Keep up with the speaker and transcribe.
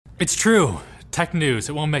It's true. Tech news,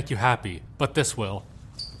 it won't make you happy, but this will.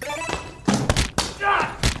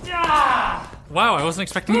 Wow, I wasn't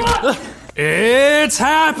expecting it. It's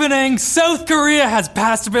happening! South Korea has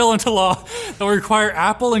passed a bill into law that will require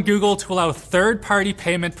Apple and Google to allow third-party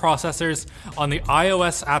payment processors on the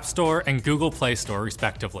iOS App Store and Google Play Store,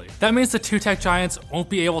 respectively. That means the two tech giants won't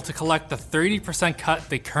be able to collect the 30% cut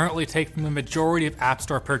they currently take from the majority of App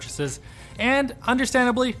Store purchases, and,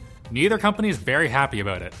 understandably, neither company is very happy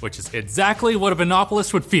about it, which is exactly what a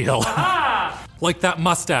monopolist would feel. Like that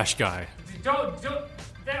mustache guy.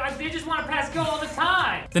 They just want to pass go all the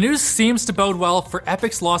time. The news seems to bode well for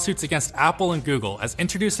Epic's lawsuits against Apple and Google, as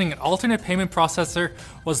introducing an alternate payment processor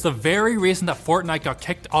was the very reason that Fortnite got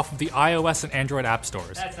kicked off of the iOS and Android app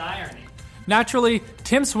stores. That's irony. Naturally,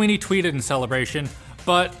 Tim Sweeney tweeted in celebration,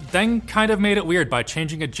 but then kind of made it weird by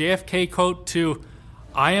changing a JFK quote to,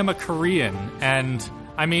 "I am a Korean," and,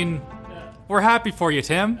 I mean, we're happy for you,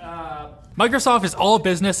 Tim. Microsoft is all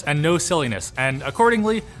business and no silliness, and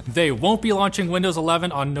accordingly, they won't be launching Windows 11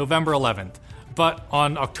 on November 11th, but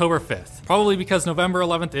on October 5th. Probably because November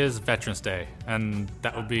 11th is Veterans Day, and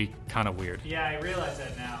that would be kind of weird. Yeah, I realize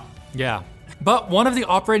that now. Yeah. But one of the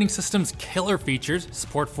operating system's killer features,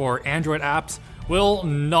 support for Android apps, will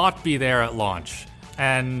not be there at launch.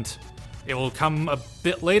 And it will come a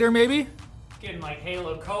bit later, maybe? Getting like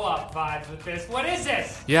Halo co-op vibes with this. What is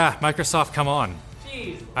this? Yeah, Microsoft, come on.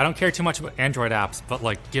 Jeez. I don't care too much about Android apps, but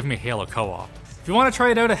give me Halo co-op. If you want to try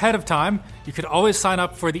it out ahead of time, you could always sign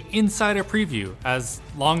up for the Insider Preview, as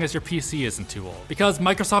long as your PC isn't too old. Because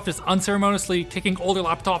Microsoft is unceremoniously kicking older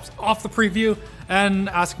laptops off the preview and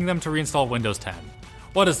asking them to reinstall Windows 10.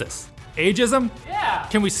 What is this? Ageism? Yeah.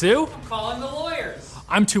 Can we sue? I'm calling the lawyers.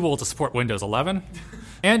 I'm too old to support Windows 11.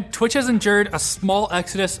 And Twitch has endured a small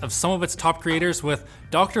exodus of some of its top creators, with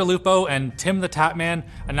Dr. Lupo and Tim the Tatman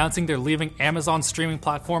announcing they're leaving Amazon's streaming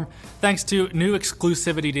platform thanks to new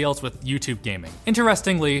exclusivity deals with YouTube Gaming.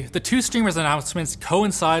 Interestingly, the two streamers' announcements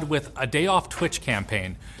coincide with a Day Off Twitch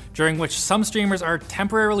campaign, during which some streamers are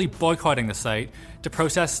temporarily boycotting the site to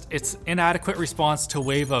protest its inadequate response to a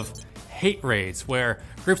wave of hate raids, where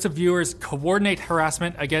groups of viewers coordinate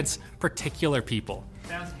harassment against particular people.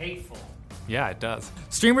 Sounds hateful. Yeah, it does.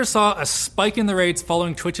 Streamers saw a spike in the raids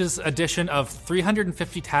following Twitch's addition of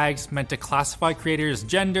 350 tags meant to classify creators'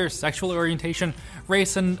 gender, sexual orientation,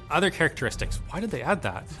 race, and other characteristics. Why did they add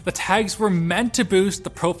that? The tags were meant to boost the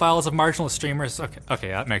profiles of marginal streamers. Okay,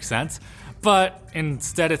 that makes sense. But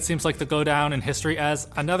instead, it seems like they'll go down in history as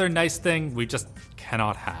another nice thing we just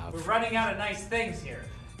cannot have. We're running out of nice things here.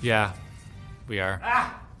 Yeah, we are.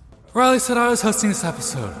 Riley said I was hosting this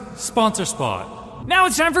episode. Sponsor spot. Now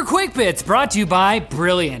it's time for Quick Bits, brought to you by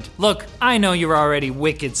Brilliant. Look, I know you're already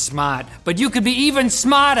wicked smart, but you could be even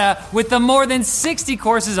smarter with the more than 60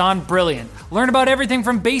 courses on Brilliant. Learn about everything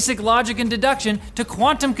from basic logic and deduction to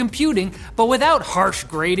quantum computing, but without harsh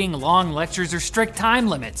grading, long lectures, or strict time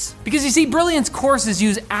limits. Because you see, Brilliant's courses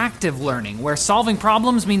use active learning, where solving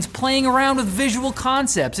problems means playing around with visual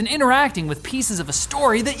concepts and interacting with pieces of a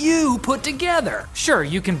story that you put together. Sure,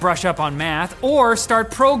 you can brush up on math, or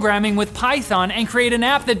start programming with Python and create an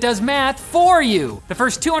app that does math for you. The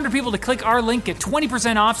first 200 people to click our link get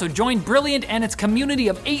 20% off, so join Brilliant and its community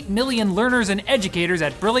of 8 million learners and educators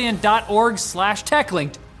at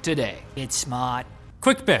brilliant.org/techlinked today. It's smart.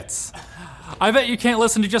 Quick Bits. I bet you can't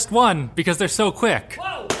listen to just one because they're so quick.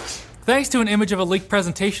 Whoa! Thanks to an image of a leaked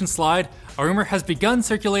presentation slide, a rumor has begun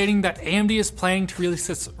circulating that AMD is planning to release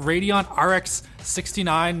its Radeon RX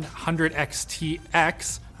 6900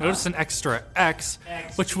 XTX, notice an extra X,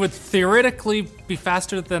 which would theoretically be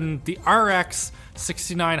faster than the RX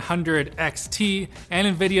 6900 XT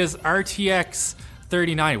and NVIDIA's RTX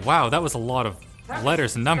 3090. Wow, that was a lot of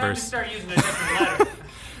letters and numbers. Start using a different letter.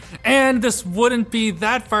 And this wouldn't be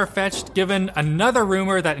that far-fetched given another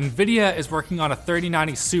rumor that NVIDIA is working on a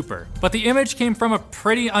 3090 Super. But the image came from a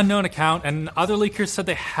pretty unknown account, and other leakers said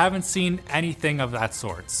they haven't seen anything of that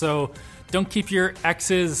sort. So don't keep your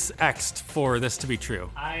X's X'd for this to be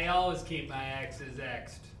true. I always keep my X's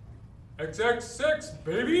X'd. XXX,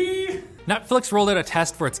 baby! Netflix rolled out a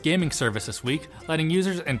test for its gaming service this week, letting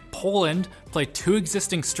users in Poland play 2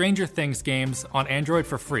 existing Stranger Things games on Android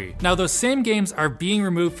for free. Now, those same games are being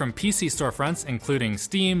removed from PC storefronts, including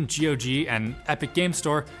Steam, GOG, and Epic Game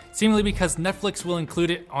Store, seemingly because Netflix will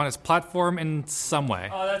include it on its platform in some way.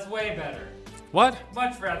 Oh, that's way better. What?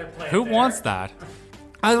 Much rather play Who it there. wants that?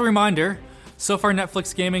 As a reminder, so far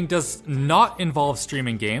Netflix gaming does not involve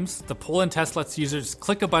streaming games. The Poland test lets users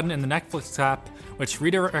click a button in the Netflix app, which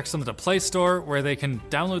redirects them to the Play Store, where they can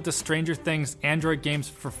download the Stranger Things Android games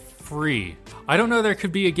for free. I don't know there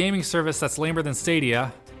could be a gaming service that's lamer than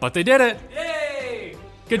Stadia, but they did it! Yay!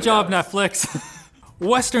 Good job, Netflix.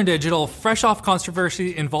 Western Digital, fresh off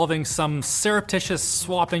controversy involving some surreptitious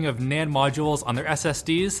swapping of NAND modules on their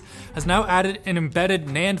SSDs, has now added an embedded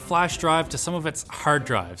NAND flash drive to some of its hard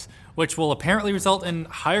drives, which will apparently result in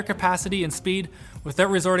higher capacity and speed without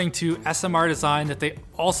resorting to SMR design that they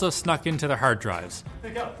also snuck into their hard drives.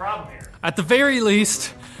 They got a problem here. At the very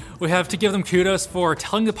least, we have to give them kudos for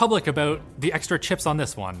telling the public about the extra chips on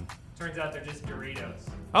this one. Turns out they're just Doritos.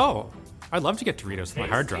 Oh, I'd love to get Doritos with my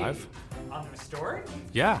hard Tasty. drive. On the storage?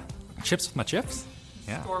 Yeah, chips with my chips.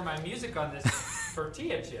 Yeah. Store my music on this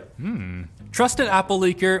tortilla chip. Trusted Apple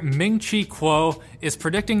leaker Ming-Chi Kuo is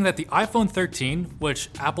predicting that the iPhone 13, which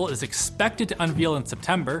Apple is expected to unveil in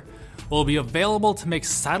September, will be available to make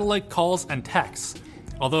satellite calls and texts,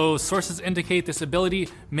 although sources indicate this ability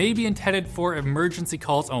may be intended for emergency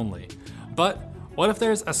calls only. But what if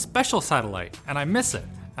there's a special satellite and I miss it,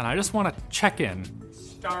 and I just want to check in?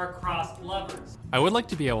 Star-crossed lovers. I would like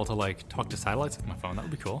to be able to talk to satellites with my phone. That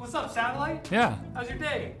would be cool. What's up, satellite? Yeah. How's your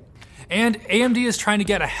day? And AMD is trying to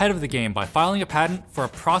get ahead of the game by filing a patent for a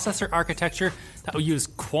processor architecture that will use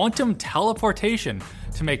quantum teleportation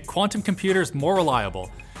to make quantum computers more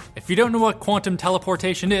reliable. If you don't know what quantum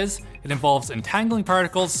teleportation is, it involves entangling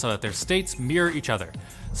particles so that their states mirror each other.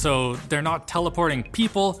 So they're not teleporting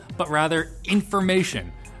people, but rather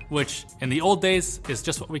information, which in the old days is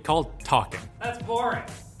just what we called talking. That's boring.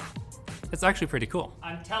 It's actually pretty cool.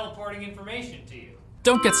 I'm teleporting information to you.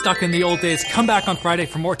 Don't get stuck in the old days. Come back on Friday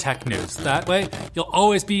for more tech news. That way, you'll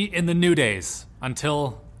always be in the new days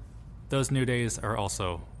until those new days are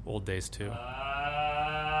also old days too.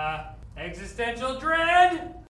 Existential dread?